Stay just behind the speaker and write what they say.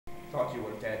thought you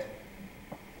were dead.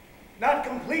 Not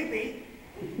completely.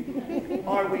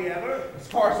 Are we ever? As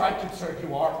far as I'm concerned,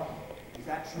 you are. Is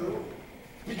that true?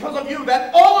 Because of you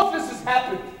that all of this has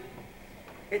happened.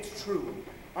 It's true.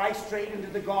 I strayed into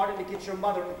the garden to get your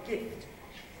mother a gift.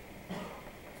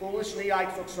 Foolishly, I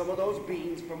took some of those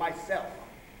beans for myself.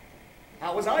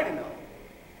 How was I to know?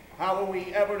 How were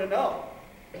we ever to know?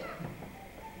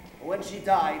 When she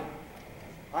died,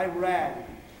 I ran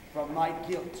from my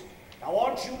guilt. Now,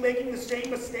 aren't you making the same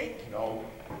mistake? No.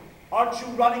 Aren't you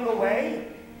running away?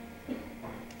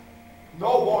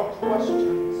 No more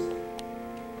questions.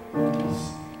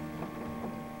 Please.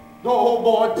 No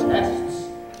more tests.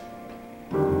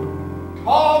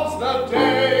 Comes the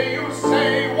day you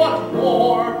say what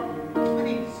more.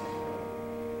 Please.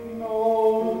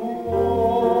 No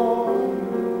more.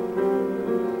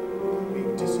 We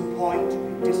disappoint,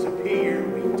 we disappear,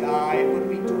 we die when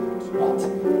we don't. What?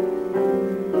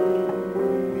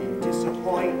 We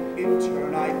disappoint, in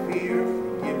turn I fear,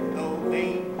 forgive though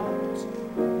they won't.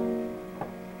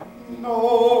 No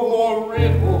more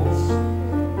riddles.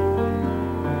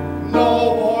 No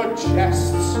more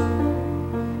jests.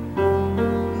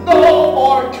 No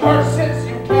more curses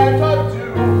you can't undo.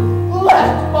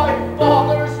 Left by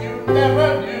fathers you never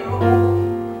knew.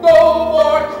 No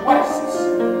more quests.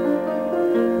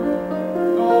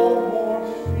 No more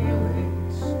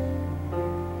feelings.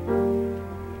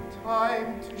 Time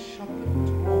to shut the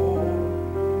door.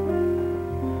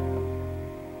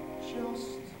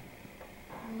 Just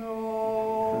no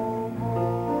more.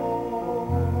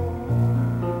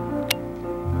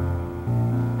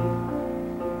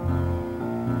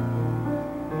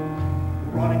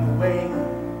 Running away,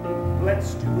 let's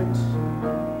do it.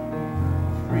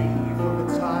 Free from the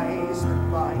ties that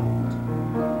bind.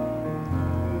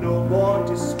 No more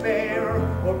despair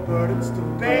or burdens to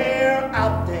bear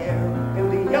out there in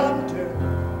the yonder.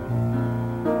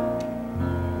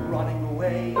 Running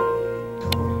away,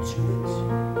 go to it.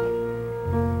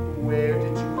 Where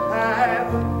did you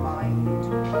have in mind?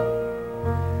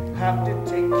 Have to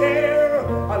take care,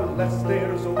 unless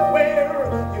there's a where,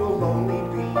 you'll only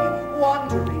be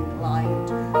wandering blind.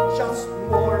 Just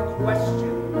more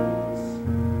questions,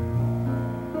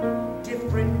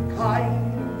 different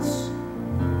kinds.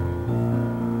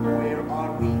 Where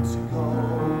are we to go?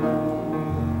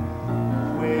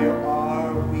 Where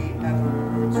are we ever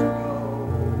to go?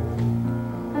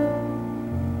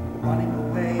 Running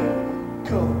away,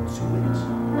 go to it.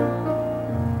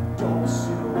 Don't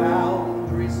sit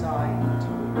around resigned.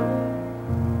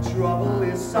 Trouble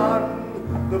is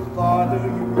son, the farther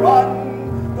you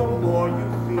run, the more you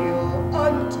feel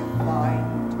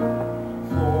undefined.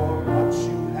 For what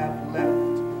you have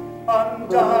left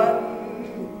undone,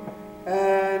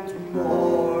 and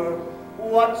more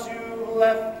what you've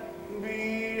left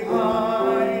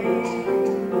behind.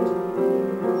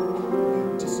 We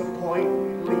disappoint,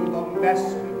 we leave a mess,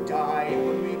 we die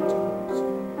when we don't.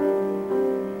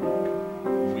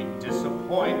 We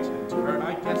disappoint and turn,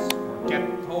 I guess,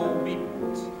 forgetful we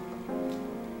won't.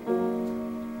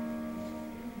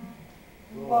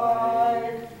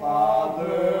 Like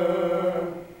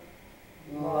father,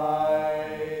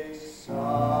 like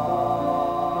son.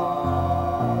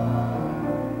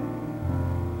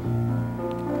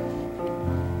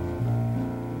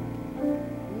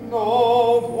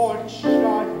 No more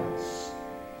giants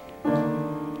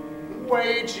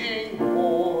waging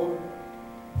war.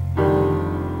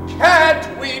 Can't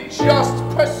we just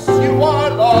pursue our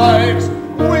lives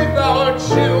with our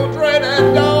children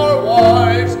and our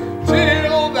wives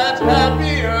till that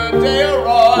happier day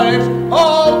arrives?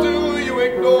 How do you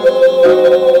ignore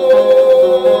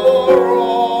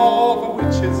all the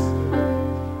witches,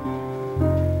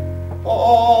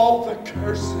 all the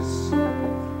curses,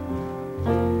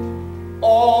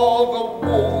 all the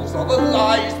wolves, all the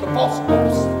lies, the false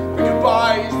hopes, the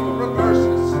goodbyes, the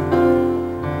reverses,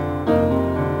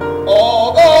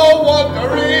 all the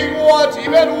wondering what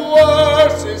even worse?